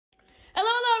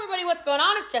what's going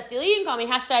on? It's Jessie Lee. You can call me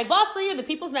 #BossLee, the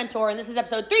people's mentor, and this is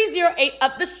episode 308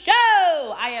 of the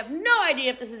show. I have no idea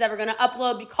if this is ever going to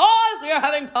upload because we are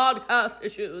having podcast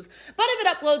issues. But if it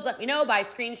uploads, let me know by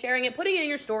screen sharing it, putting it in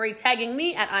your story, tagging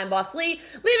me at I'm Boss Lee,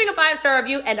 leaving a 5-star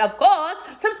review, and of course,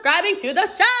 subscribing to the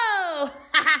show.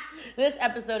 This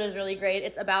episode is really great.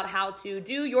 It's about how to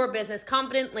do your business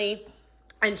confidently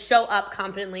and show up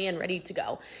confidently and ready to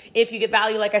go. If you get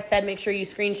value, like I said, make sure you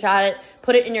screenshot it,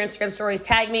 put it in your Instagram stories,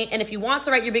 tag me. And if you want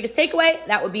to write your biggest takeaway,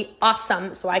 that would be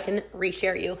awesome so I can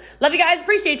reshare you. Love you guys,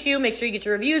 appreciate you. Make sure you get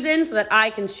your reviews in so that I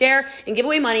can share and give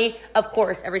away money, of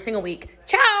course, every single week.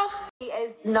 Ciao! She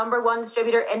is #1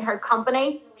 distributor in her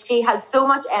company. She has so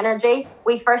much energy.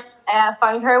 We first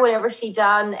found her whenever she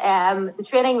done the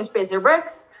training with Fraser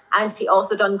Brooks. And she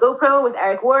also done GoPro with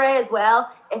Eric Worre as well.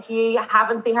 If you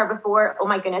haven't seen her before, oh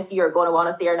my goodness, you're going to want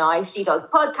to see her now. She does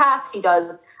podcasts, she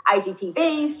does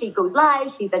IGTVs, she goes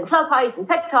live, she's in Clubhouse and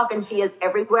TikTok, and she is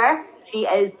everywhere. She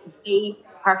is the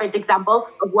perfect example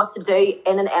of what to do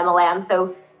in an MLM.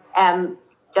 So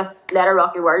just let her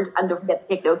rock your world and don't forget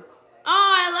to take notes.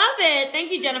 Oh, I love it.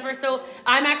 Thank you, Jennifer. So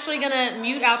I'm actually going to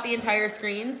mute out the entire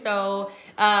screen. So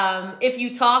if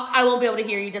you talk, I won't be able to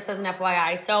hear you, just as an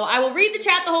FYI. So I will read the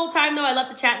chat the whole time, though. I love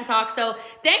to chat and talk. So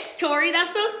thanks, Tori.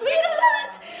 That's so sweet. I love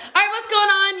it. All right, what's going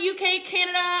on? UK,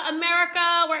 Canada,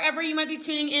 America, wherever you might be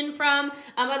tuning in from.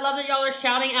 I love that y'all are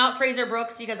shouting out Fraser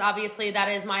Brooks because obviously that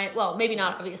is my, well, maybe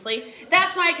not obviously.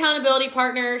 That's my accountability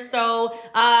partner. So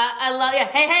I love, yeah,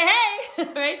 hey,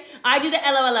 right? I do the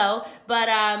LOLO, but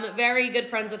very good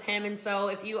friends with him, and so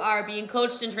if you are being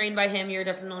coached and trained by him, you're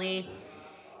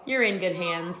in good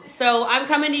hands. So I'm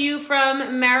coming to you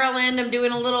from Maryland. I'm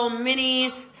doing a little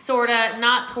mini, sorta,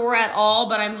 not tour at all,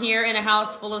 but I'm here in a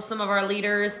house full of some of our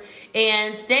leaders.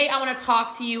 And today I want to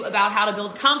talk to you about how to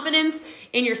build confidence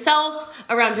in yourself,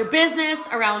 around your business,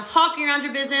 around talking around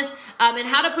your business, and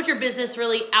how to put your business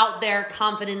really out there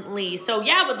confidently. So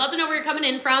yeah, would love to know where you're coming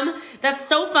in from. That's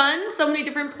so fun. So many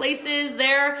different places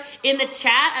there in the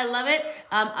chat. I love it.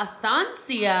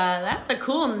 Athansia, that's a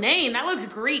cool name. That looks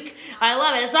Greek. I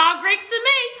love it. It's all Greek to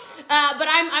me. But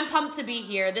I'm pumped to be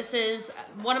here. This is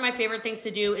one of my favorite things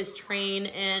to do is train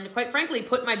and quite frankly,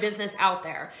 put my business out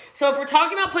there. So if we're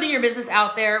talking about putting your business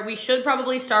out there, we should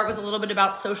probably start with a little bit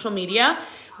about social media,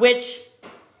 which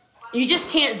you just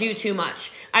can't do too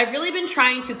much. I've really been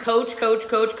trying to coach on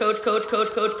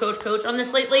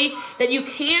this lately, that you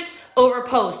can't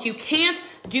overpost. You can't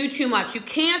do too much. You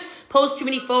can't post too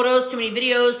many photos, too many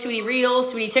videos, too many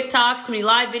reels, too many TikToks, too many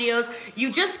live videos.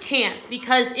 You just can't,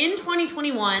 because in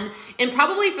 2021, and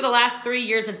probably for the last 3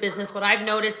 years of business, what I've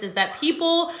noticed is that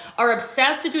people are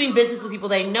obsessed with doing business with people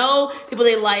they know, people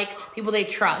they like, people they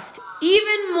trust,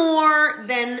 even more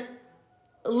than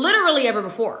literally ever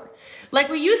before. Like,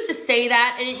 we used to say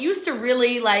that, and it used to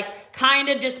really like kind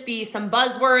of just be some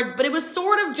buzzwords, but it was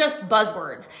sort of just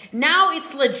buzzwords. Now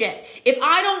it's legit. If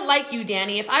I don't like you,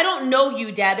 Danny, if I don't know you,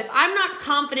 Deb, if I'm not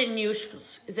confident in you,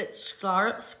 is it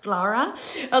Sklara?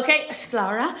 Okay,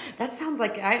 Sklara. That sounds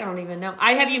like, I don't even know.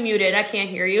 I have you muted. I can't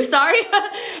hear you. Sorry. Then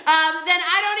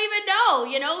I don't even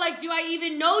know, like, do I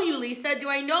even know you, Lisa? Do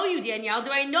I know you, Danielle?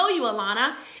 Do I know you,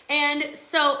 Alana? And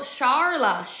so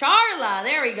Charla,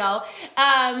 there we go.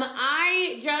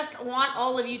 I just want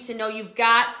all of you to know you've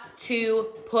got to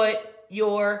put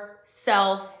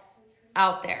yourself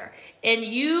out there. And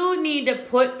you need to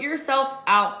put yourself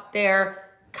out there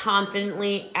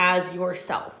confidently as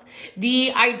yourself.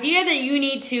 The idea that you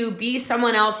need to be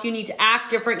someone else, you need to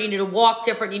act different, you need to walk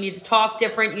different, you need to talk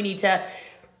different, you need to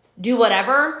do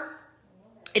whatever,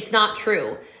 it's not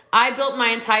true. I built my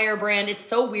entire brand. It's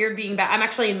so weird being back. I'm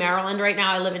actually in Maryland right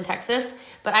now. I live in Texas,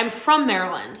 but I'm from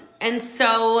Maryland. And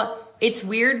so it's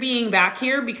weird being back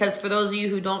here because for those of you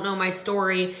who don't know my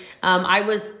story, I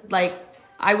was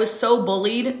so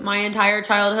bullied my entire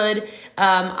childhood.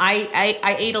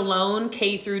 I ate alone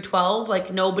K through 12.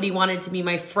 Like, nobody wanted to be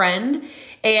my friend.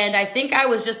 And I think I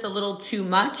was just a little too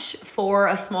much for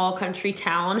a small country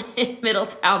town in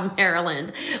Middletown,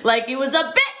 Maryland. Like, it was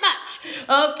a bit much,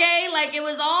 okay? Like, it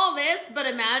was all this, but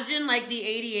imagine like the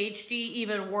ADHD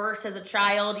even worse as a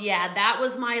child. Yeah, that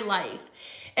was my life.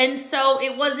 And so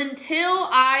it was until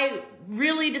I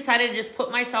really decided to just put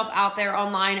myself out there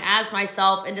online as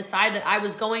myself and decide that I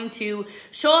was going to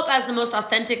show up as the most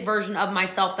authentic version of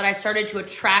myself that I started to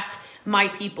attract my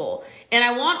people. And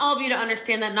I want all of you to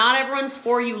understand that not everyone's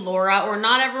for you, Laura, or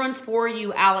not everyone's for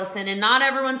you, Allison, and not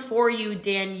everyone's for you,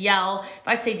 Danielle. If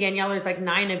I say Danielle, there's like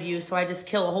 9 of you, so I just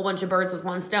kill a whole bunch of birds with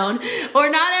one stone. Or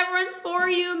not everyone's for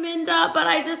you, Minda, but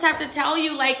I just have to tell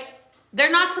you, like,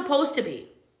 they're not supposed to be.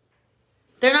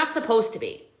 They're not supposed to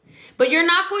be. But you're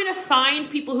not going to find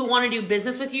people who want to do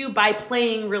business with you by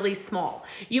playing really small.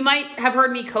 You might have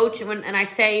heard me coach and I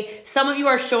say some of you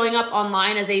are showing up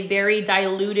online as a very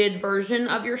diluted version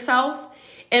of yourself.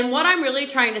 And what I'm really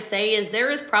trying to say is there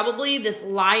is probably this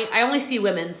lion. I only see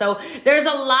women. So there's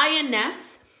a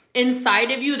lioness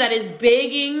inside of you that is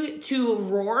begging to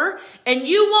roar, and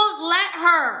you won't let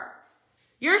her.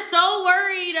 You're so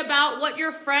worried about what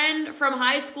your friend from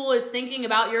high school is thinking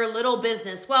about your little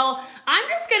business. Well, I'm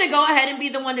just going to go ahead and be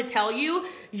the one to tell you,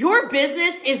 your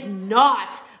business is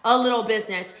not a little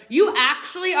business. You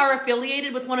actually are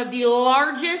affiliated with one of the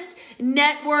largest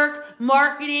network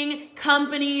marketing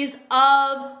companies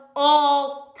of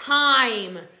all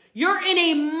time. You're in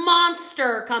a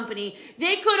monster company.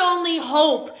 They could only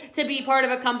hope to be part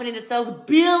of a company that sells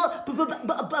billion,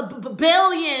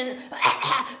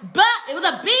 but with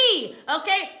a B,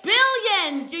 okay?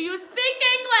 Billions. Do you speak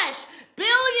English?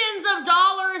 Billions of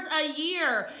dollars a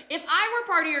year. If I were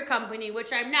part of your company,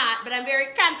 which I'm not, but I'm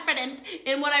very confident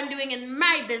in what I'm doing in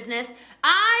my business,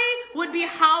 I would be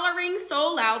hollering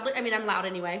so loudly. I mean, I'm loud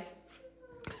anyway.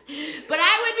 But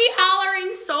I would be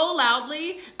hollering so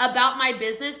loudly about my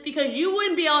business because you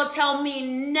wouldn't be able to tell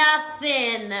me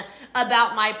nothing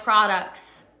about my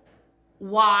products.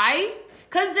 Why?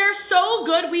 Because they're so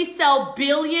good, we sell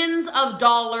billions of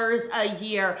dollars a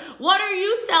year. What are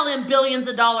you selling billions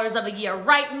of dollars of a year?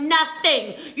 Right?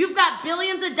 Nothing. You've got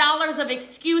billions of dollars of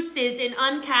excuses in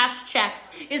uncashed checks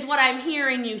is what I'm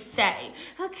hearing you say.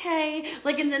 Okay.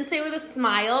 Like, and then say with a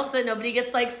smile so that nobody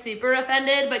gets like super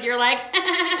offended, but you're like,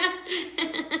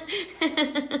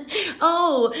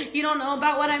 oh, you don't know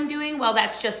about what I'm doing? Well,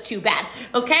 that's just too bad.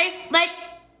 Okay? Like,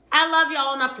 I love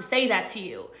y'all enough to say that to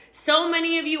you. So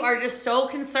many of you are just so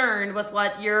concerned with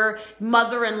what your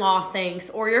mother-in-law thinks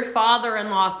or your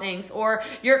father-in-law thinks or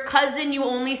your cousin you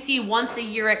only see once a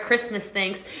year at Christmas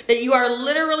thinks that you are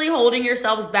literally holding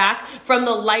yourselves back from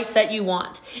the life that you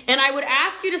want. And I would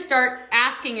ask you to start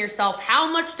asking yourself, how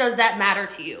much does that matter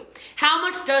to you? How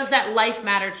much does that life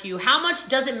matter to you? How much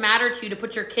does it matter to you to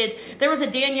put your kids? There was a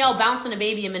Danielle bouncing a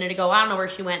baby a minute ago. I don't know where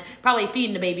she went. Probably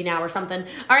feeding the baby now or something.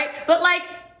 All right. But like,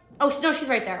 oh, no, she's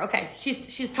right there. Okay,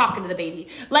 she's talking to the baby.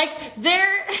 Like,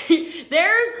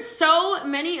 there's so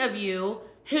many of you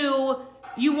who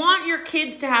you want your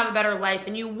kids to have a better life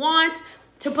and you want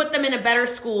to put them in a better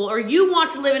school or you want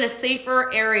to live in a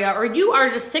safer area or you are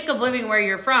just sick of living where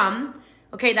you're from.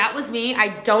 Okay, that was me.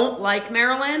 I don't like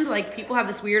Maryland. Like, people have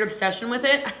this weird obsession with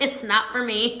it. It's not for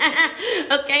me.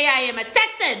 Okay, I am a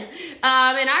Texan.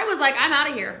 And I was like, I'm out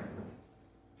of here.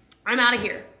 I'm out of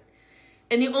here.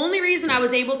 And the only reason I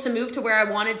was able to move to where I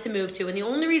wanted to move to, and the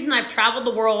only reason I've traveled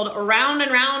the world around and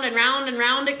round and round and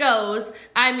round it goes,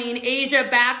 I mean, Asia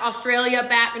back, Australia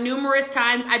back, numerous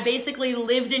times. I basically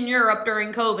lived in Europe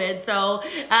during COVID. So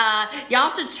y'all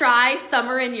should try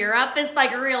summer in Europe. It's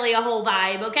like really a whole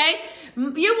vibe, okay?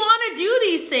 You want to do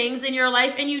these things in your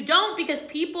life and you don't because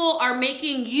people are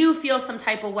making you feel some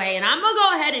type of way. And I'm going to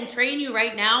go ahead and train you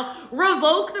right now.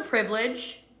 Revoke the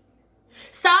privilege.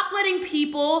 Stop letting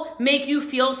people make you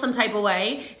feel some type of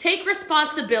way. Take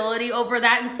responsibility over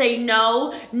that and say,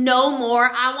 no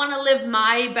more. I want to live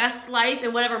my best life,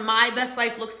 and whatever my best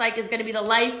life looks like is going to be the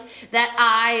life that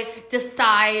I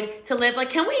decide to live. Like,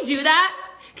 can we do that?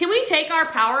 Can we take our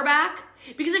power back?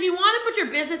 Because if you want to put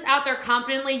your business out there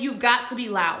confidently, you've got to be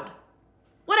loud.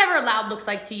 Whatever loud looks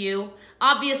like to you.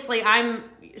 Obviously, I'm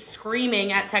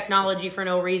screaming at technology for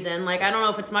no reason. Like, I don't know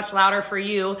if it's much louder for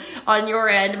you on your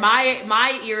end.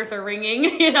 My ears are ringing.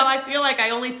 You know, I feel like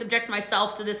I only subject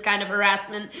myself to this kind of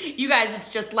harassment. You guys, it's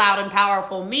just loud and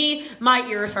powerful. Me, my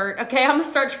ears hurt. Okay, I'm gonna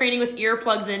start training with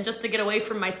earplugs in just to get away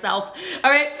from myself.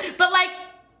 All right, but like,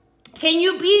 can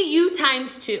you be you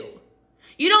times 2?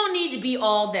 You don't need to be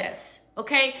all this.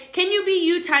 Okay, can you be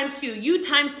you times 2, you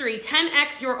times 3,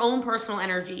 10x your own personal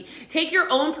energy? Take your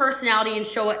own personality and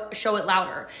show it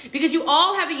louder, because you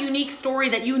all have a unique story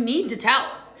that you need to tell.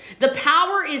 The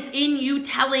power is in you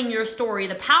telling your story.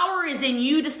 The power is in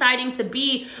you deciding to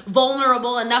be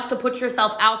vulnerable enough to put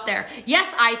yourself out there.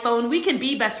 Yes, iPhone, we can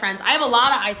be best friends. I have a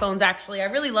lot of iPhones, actually. I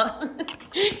really love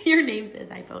your name says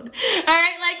iPhone. All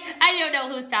right, like, I don't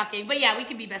know who's talking, but yeah, we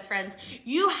can be best friends.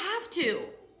 You have to.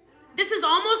 This is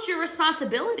almost your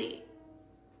responsibility.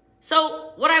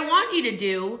 So what I want you to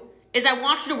do is I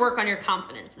want you to work on your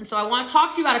confidence. And so I want to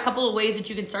talk to you about a couple of ways that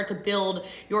you can start to build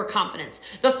your confidence.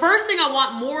 The first thing I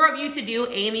want more of you to do,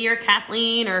 Amy or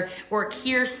Kathleen or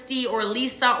Kirsty or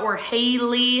Lisa or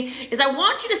Haley, is I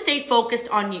want you to stay focused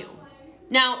on you.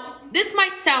 Now, this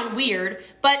might sound weird,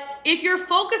 but if you're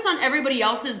focused on everybody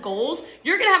else's goals,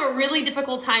 you're going to have a really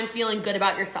difficult time feeling good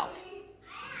about yourself.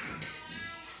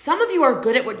 Some of you are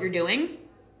good at what you're doing.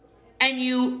 and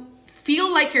you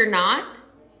feel like you're not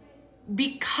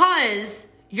because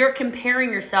you're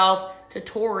comparing yourself to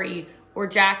Tori or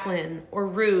Jacqueline or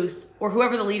Ruth or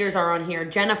whoever the leaders are on here,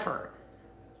 Jennifer,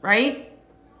 right?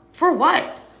 For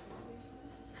what?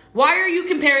 Why are you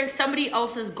comparing somebody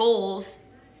else's goals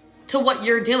to what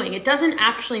you're doing? It doesn't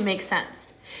actually make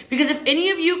sense. Because if any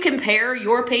of you compare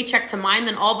your paycheck to mine,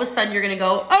 then all of a sudden you're going to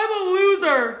go, I'm a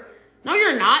loser. No,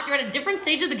 you're not. You're at a different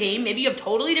stage of the game. Maybe you have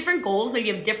totally different goals. Maybe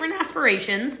you have different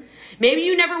aspirations. Maybe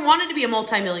you never wanted to be a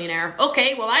multimillionaire.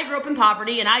 Okay, well, I grew up in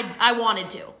poverty and I wanted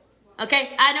to.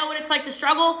 Okay, I know what it's like to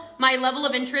struggle. My level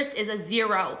of interest is a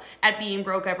 0 at being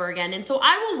broke ever again. And so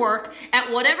I will work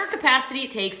at whatever capacity it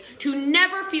takes to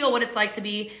never feel what it's like to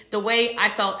be the way I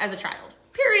felt as a child.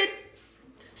 Period.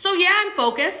 So yeah, I'm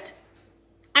focused.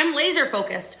 I'm laser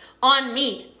focused on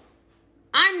me.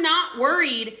 I'm not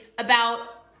worried about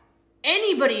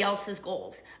anybody else's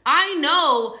goals. I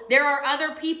know there are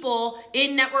other people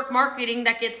in network marketing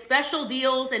that get special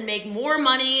deals and make more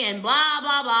money and blah,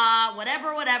 blah, blah,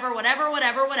 whatever.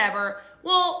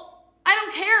 Well, I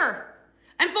don't care.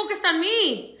 I'm focused on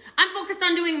me. I'm focused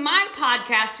on doing my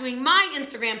podcast, doing my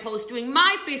Instagram posts, doing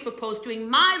my Facebook posts, doing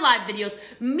my live videos,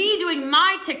 me doing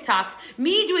my TikToks,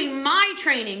 me doing my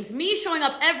trainings, me showing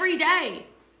up every day.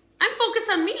 I'm focused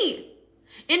on me.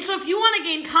 And so if you want to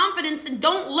gain confidence, then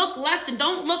don't look left and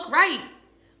don't look right.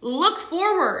 Look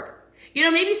forward. You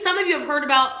know, maybe some of you have heard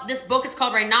about this book. It's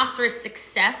called Rhinoceros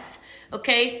Success.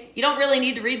 Okay? You don't really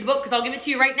need to read the book because I'll give it to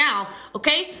you right now.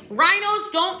 Okay?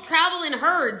 Rhinos don't travel in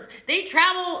herds. They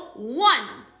travel one.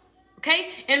 Okay?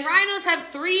 And rhinos have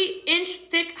 3-inch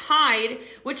thick hide,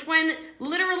 which when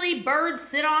literally birds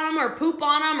sit on them or poop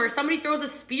on them or somebody throws a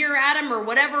spear at them or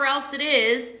whatever else it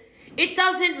is, it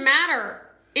doesn't matter.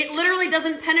 It literally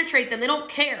doesn't penetrate them. They don't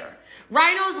care.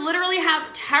 Rhinos literally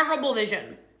have terrible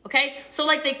vision. Okay? So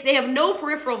like they have no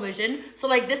peripheral vision. So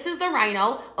like this is the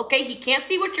rhino. Okay? He can't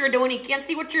see what you're doing. He can't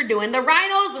see what you're doing. The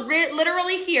rhino's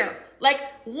literally here. Like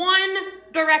one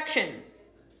direction.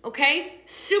 Okay?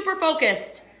 Super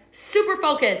focused. Super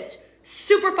focused.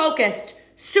 Super focused.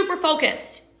 Super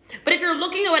focused. But if you're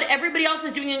looking at what everybody else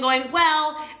is doing and going,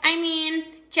 well, I mean,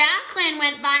 Jacqueline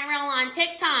went viral on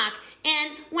TikTok.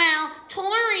 And, well,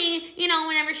 Tori, you know,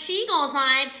 whenever she goes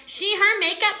live, her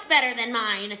makeup's better than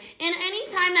mine. And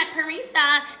anytime that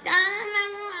Parisa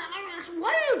does,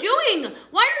 what are you doing?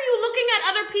 Why are you looking at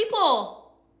other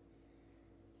people?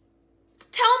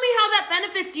 Tell me how that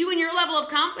benefits you and your level of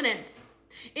confidence.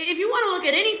 If you want to look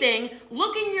at anything,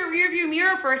 look in your rearview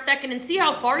mirror for a second and see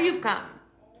how far you've come.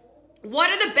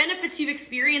 What are the benefits you've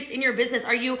experienced in your business?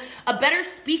 Are you a better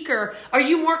speaker? Are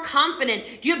you more confident?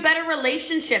 Do you have better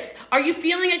relationships? Are you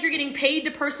feeling like you're getting paid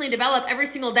to personally develop every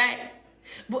single day?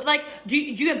 Like, do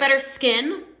you have better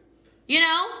skin? You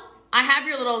know? I have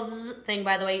your little thing,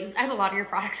 by the way. I have a lot of your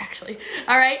products, actually.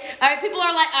 All right? People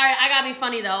are like, all right, I gotta be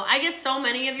funny, though. I get so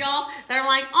many of y'all that are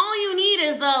like, all you need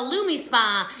is the Lumi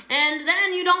Spa, and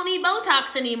then you don't need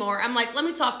Botox anymore. I'm like, let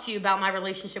me talk to you about my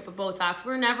relationship with Botox.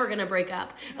 We're never gonna break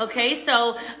up, okay?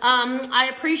 So, I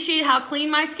appreciate how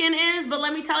clean my skin is, but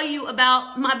let me tell you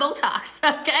about my Botox,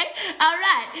 okay? All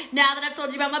right. Now that I've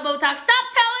told you about my Botox, stop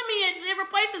telling me it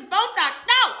replaces Botox.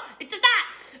 No, it does not.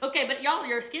 Okay, but y'all,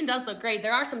 your skin does look great.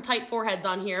 There are some tight foreheads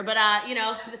on here, but you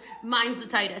know, mine's the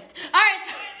tightest. All right,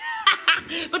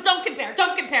 so but don't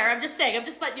compare. I'm just saying. I'm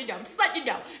just letting you know.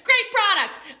 Great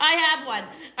product. I have one.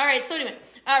 All right, so anyway.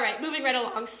 All right, moving right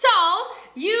along. So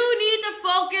you need to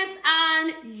focus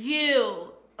on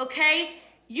you, okay?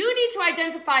 You need to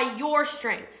identify your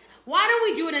strengths. Why don't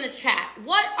we do it in the chat?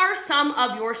 What are some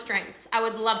of your strengths? I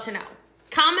would love to know.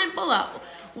 Comment below.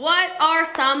 What are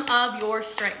some of your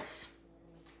strengths?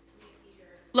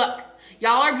 Look,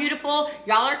 y'all are beautiful.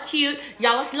 Y'all are cute.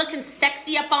 Y'all are looking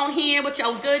sexy up on here with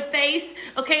your good face.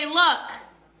 Okay, look.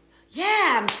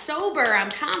 Yeah, I'm sober.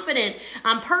 I'm confident.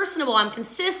 I'm personable. I'm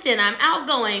consistent. I'm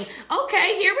outgoing.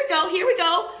 Okay, here we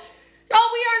go. Y'all,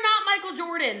 we are not Michael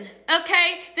Jordan,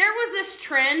 okay? There was this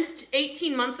trend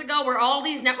 18 months ago where all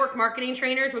these network marketing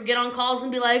trainers would get on calls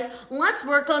and be like, let's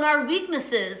work on our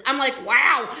weaknesses. I'm like,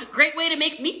 wow, great way to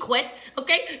make me quit,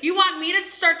 okay? You want me to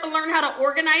start to learn how to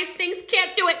organize things?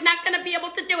 Can't do it, not gonna be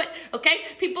able to do it, okay?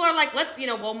 People are like,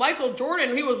 well, Michael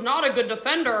Jordan, he was not a good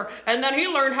defender, and then he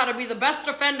learned how to be the best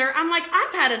defender. I'm like,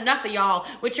 I've had enough of y'all,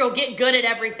 which you'll get good at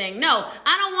everything. No,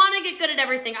 I don't wanna get good at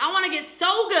everything. I wanna get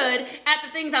so good at the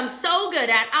things I'm so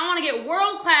good at. I want to get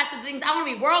world class at the things I want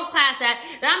to be world class at,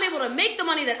 that I'm able to make the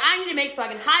money that I need to make so I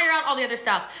can hire out all the other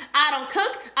stuff. I don't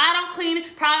cook, I don't clean,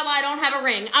 probably why I don't have a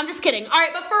ring. I'm just kidding. All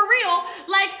right, but for real,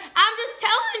 like, I'm just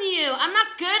telling you, I'm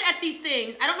not good at these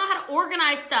things. I don't know how to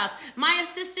organize stuff. My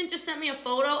assistant just sent me a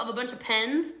photo of a bunch of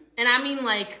pens. And I mean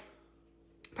like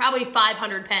probably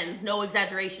 500 pens, no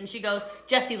exaggeration. She goes,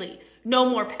 Jessie Lee, no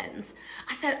more pens.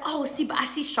 I said, oh, see, but I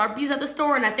see Sharpies at the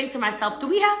store, and I think to myself, do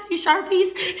we have any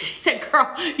Sharpies? She said,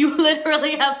 girl, you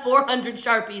literally have 400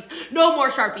 Sharpies. No more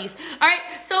Sharpies. All right,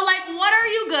 so like, what are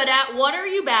you good at? What are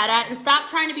you bad at? And stop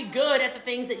trying to be good at the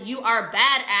things that you are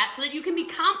bad at so that you can be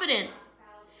confident.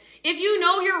 If you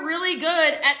know you're really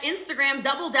good at Instagram,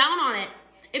 double down on it.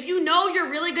 If you know you're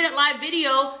really good at live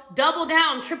video, double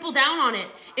down, triple down on it.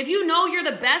 If you know you're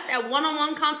the best at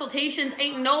one-on-one consultations,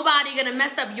 ain't nobody gonna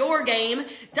mess up your game,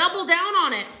 double down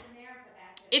on it.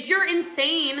 If you're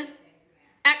insane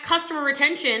at customer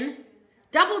retention,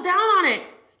 double down on it.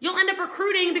 You'll end up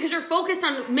recruiting because you're focused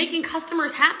on making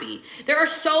customers happy. There are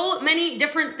so many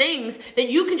different things that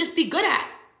you can just be good at,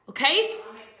 okay?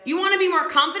 You wanna be more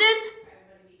confident?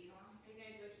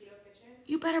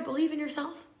 You better believe in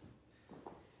yourself.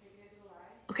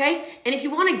 Okay? And if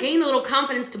you want to gain a little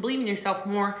confidence to believe in yourself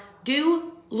more,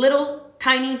 do little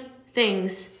tiny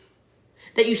things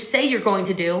that you say you're going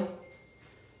to do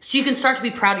so you can start to be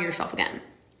proud of yourself again.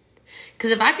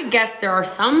 Because if I could guess, there are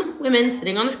some women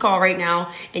sitting on this call right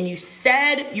now and you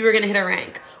said you were going to hit a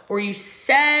rank, or you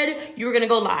said you were going to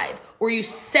go live, or you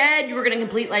said you were going to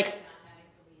complete like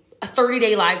a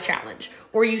 30-day live challenge,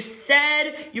 or you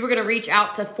said you were going to reach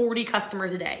out to 40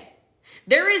 customers a day.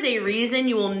 There is a reason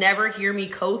you will never hear me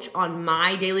coach on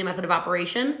my daily method of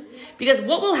operation, because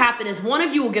what will happen is one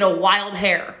of you will get a wild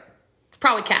hair. It's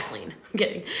probably Kathleen. I'm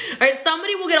kidding. All right,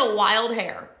 somebody will get a wild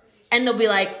hair and they'll be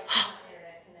like, oh,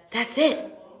 that's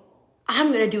it.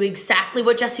 I'm going to do exactly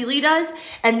what Jessie Lee does,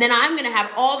 and then I'm going to have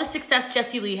all the success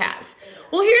Jessie Lee has.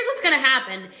 Well, here's what's going to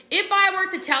happen. If I were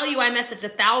to tell you I message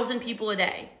 1,000 people a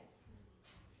day,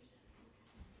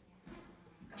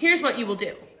 here's what you will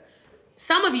do.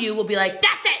 Some of you will be like,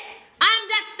 that's it.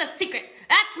 That's the secret.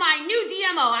 That's my new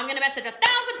DMO. I'm going to message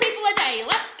 1,000 people a day.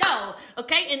 Let's go.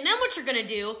 Okay. And then what you're going to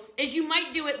do is you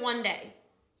might do it one day.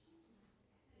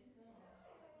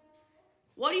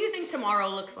 What do you think tomorrow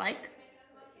looks like?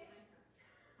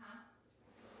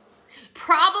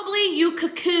 Probably you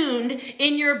cocooned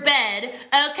in your bed,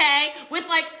 okay, with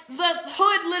like the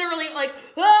hood literally like,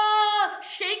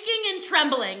 shaking and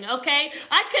trembling, okay?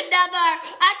 I could never.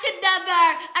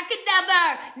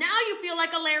 Now you feel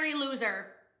like a Larry loser,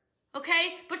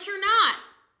 okay? But you're not.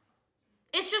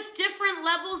 It's just different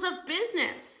levels of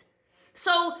business.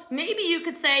 So maybe you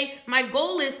could say, my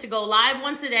goal is to go live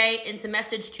once a day and to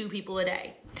message 2 people a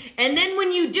day. And then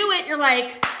when you do it, you're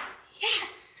like,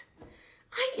 yes.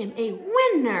 I am a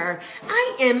winner.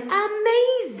 I am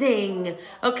amazing.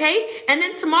 Okay? And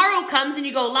then tomorrow comes and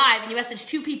you go live and you message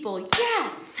 2 people.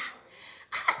 Yes,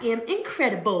 I am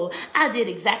incredible. I did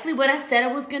exactly what I said I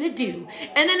was going to do.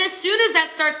 And then as soon as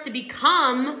that starts to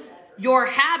become your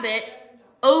habit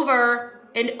over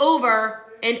and over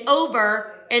and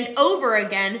over and over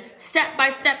again, step by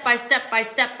step,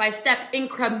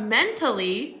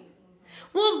 incrementally,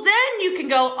 well, then you can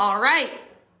go, all right.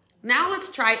 Now let's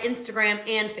try Instagram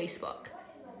and Facebook.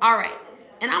 All right.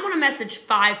 And I'm going to message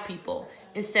 5 people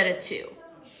instead of 2.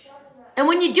 And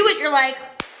when you do it, you're like,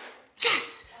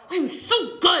 yes, I'm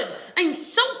so good. I'm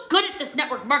so good at this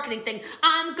network marketing thing.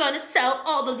 I'm going to sell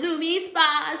all the Lumi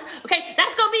spas. Okay.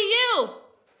 That's going to be you.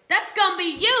 That's going to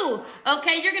be you.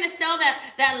 Okay. You're going to sell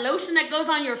that lotion that goes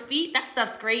on your feet. That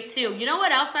stuff's great too. You know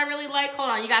what else I really like? Hold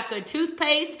on. You got good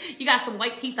toothpaste. You got some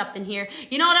white teeth up in here.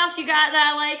 You know what else you got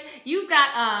that I like? You've got,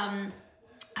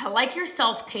 I like your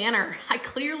self-tanner. I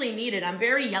clearly need it. I'm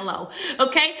very yellow.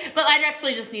 Okay. But I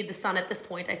actually just need the sun at this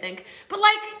point, I think. But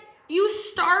like, you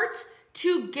start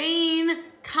to gain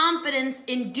confidence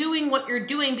in doing what you're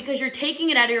doing because you're taking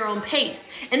it at your own pace.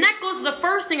 And that goes to the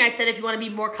first thing I said if you want to be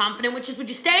more confident, which is, would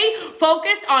you stay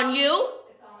focused on you?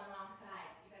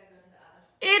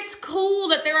 It's cool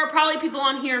that there are probably people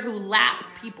on here who lap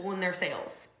people in their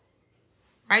sales,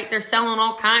 right? They're selling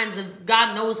all kinds of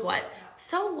God knows what.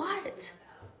 So what?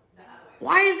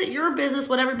 Why is it your business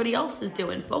what everybody else is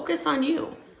doing? Focus on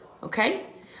you, okay?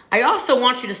 I also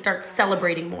want you to start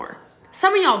celebrating more.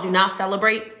 Some of y'all do not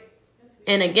celebrate.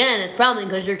 And again, it's probably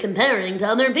because you're comparing to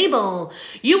other people.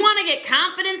 You want to get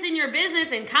confidence in your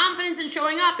business and confidence in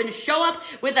showing up and show up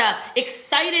with a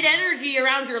excited energy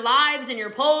around your lives and your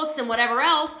posts and whatever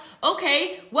else.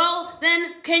 Okay, well,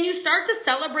 then can you start to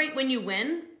celebrate when you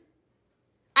win?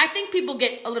 I think people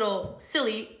get a little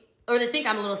silly, or they think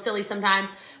I'm a little silly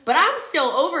sometimes, but I'm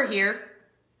still over here.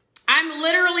 I'm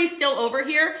literally still over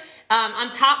here.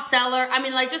 I'm top seller. I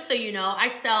mean, like, just so you know, I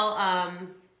sell,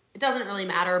 it doesn't really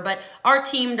matter, but our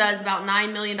team does about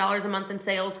 $9 million a month in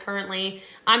sales currently.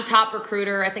 I'm top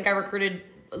recruiter. I think I recruited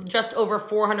just over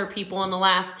 400 people in the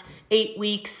last 8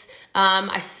 weeks.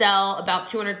 I sell about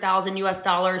 $200,000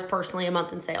 US personally a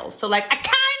month in sales. So like, I kind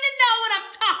of know what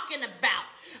I'm talking about.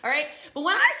 All right. But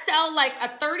when I sell like a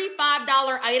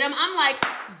 $35 item, I'm like,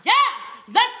 yeah,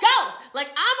 let's go. Like,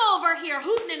 I'm over here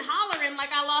hooting and hollering like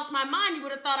I lost my mind. You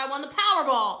would have thought I won the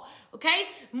Powerball. Okay.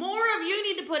 More of you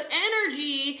need to put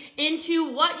energy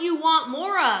into what you want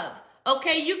more of.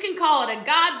 Okay, you can call it a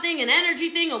God thing, an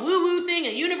energy thing, a woo-woo thing, a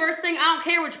universe thing. I don't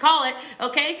care what you call it,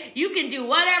 okay? You can do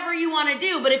whatever you want to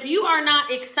do. But if you are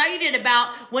not excited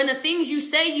about when the things you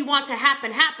say you want to happen,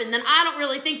 then I don't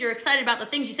really think you're excited about the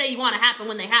things you say you want to happen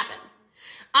when they happen.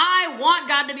 I want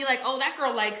God to be like, oh, that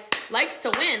girl likes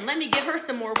to win. Let me give her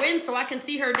some more wins so I can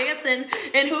see her dancing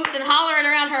and hooting and hollering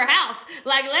around her house.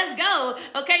 Like, let's go.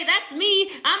 Okay, that's me.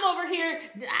 I'm over here.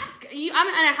 I'm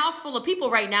in a house full of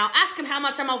people right now. Ask them how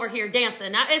much I'm over here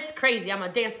dancing. Now, it's crazy. I'm a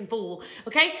dancing fool.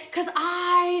 Okay, because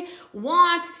I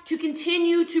want to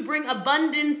continue to bring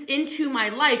abundance into my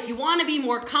life. You want to be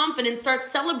more confident. Start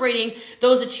celebrating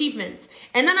those achievements.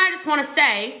 And then I just want to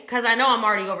say, because I know I'm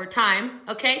already over time,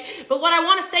 okay, but what I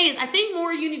want to say is I think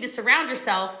more you need to surround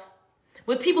yourself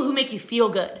with people who make you feel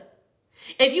good.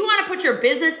 If you want to put your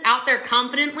business out there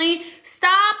confidently,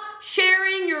 stop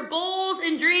sharing your goals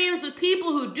and dreams with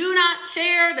people who do not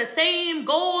share the same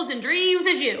goals and dreams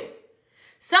as you.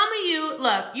 Some of you,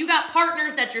 look, you got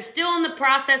partners that you're still in the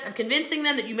process of convincing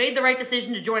them that you made the right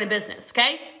decision to join a business,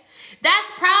 okay?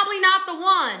 That's probably not the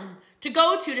one to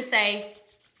go to say,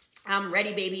 I'm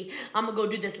ready, baby. I'm going to go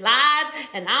do this live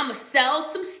and I'm going to sell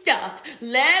some stuff.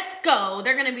 Let's go.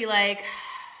 They're going to be like,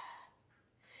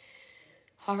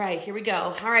 all right, here we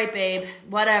go. All right, babe,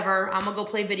 whatever. I'm going to go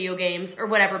play video games or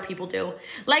whatever people do.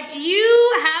 Like,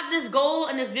 you have this goal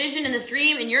and this vision and this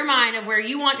dream in your mind of where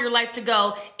you want your life to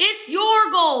go. It's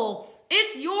your goal.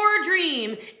 It's your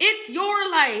dream. It's your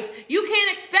life. You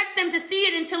can't expect them to see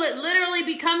it until it literally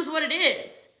becomes what it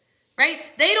is. Right?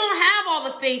 They don't have all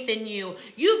the faith in you.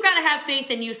 You've got to have faith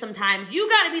in you sometimes. You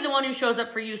got to be the one who shows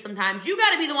up for you sometimes. You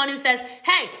got to be the one who says,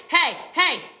 hey,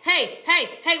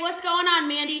 what's going on,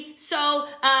 Mandy? So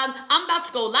I'm about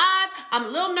to go live. I'm a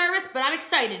little nervous, but I'm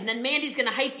excited. And then Mandy's going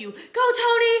to hype you. Go,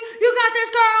 Tony. You got this,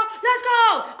 girl. Let's go.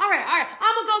 All right.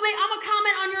 I'm going to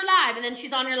comment on your live. And then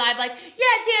she's on your live like,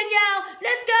 yeah, Danielle,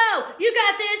 let's go. You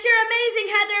got this. You're amazing,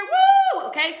 Heather. Woo!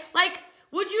 Okay? Like,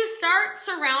 would you start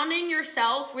surrounding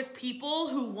yourself with people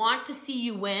who want to see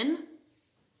you win?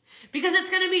 Because it's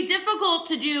going to be difficult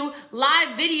to do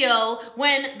live video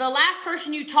when the last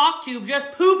person you talked to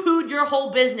just poo-pooed your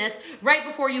whole business right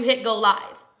before you hit go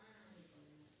live.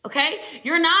 Okay?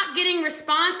 You're not getting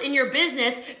response in your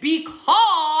business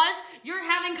because you're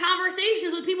having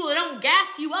conversations with people that don't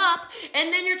gas you up,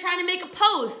 and then you're trying to make a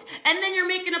post, and then you're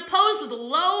making a post with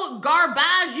low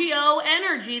garbaggio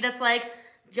energy that's like,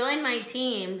 join my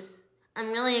team.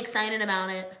 I'm really excited about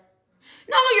it.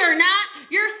 No, you're not.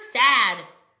 You're sad.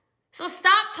 So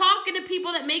stop talking to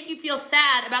people that make you feel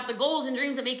sad about the goals and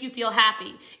dreams that make you feel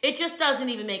happy. It just doesn't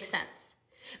even make sense.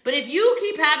 But if you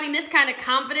keep having this kind of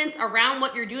confidence around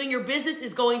what you're doing, your business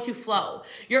is going to flow.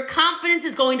 Your confidence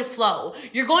is going to flow.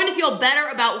 You're going to feel better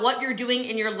about what you're doing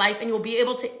in your life, and you'll be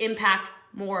able to impact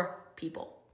more people.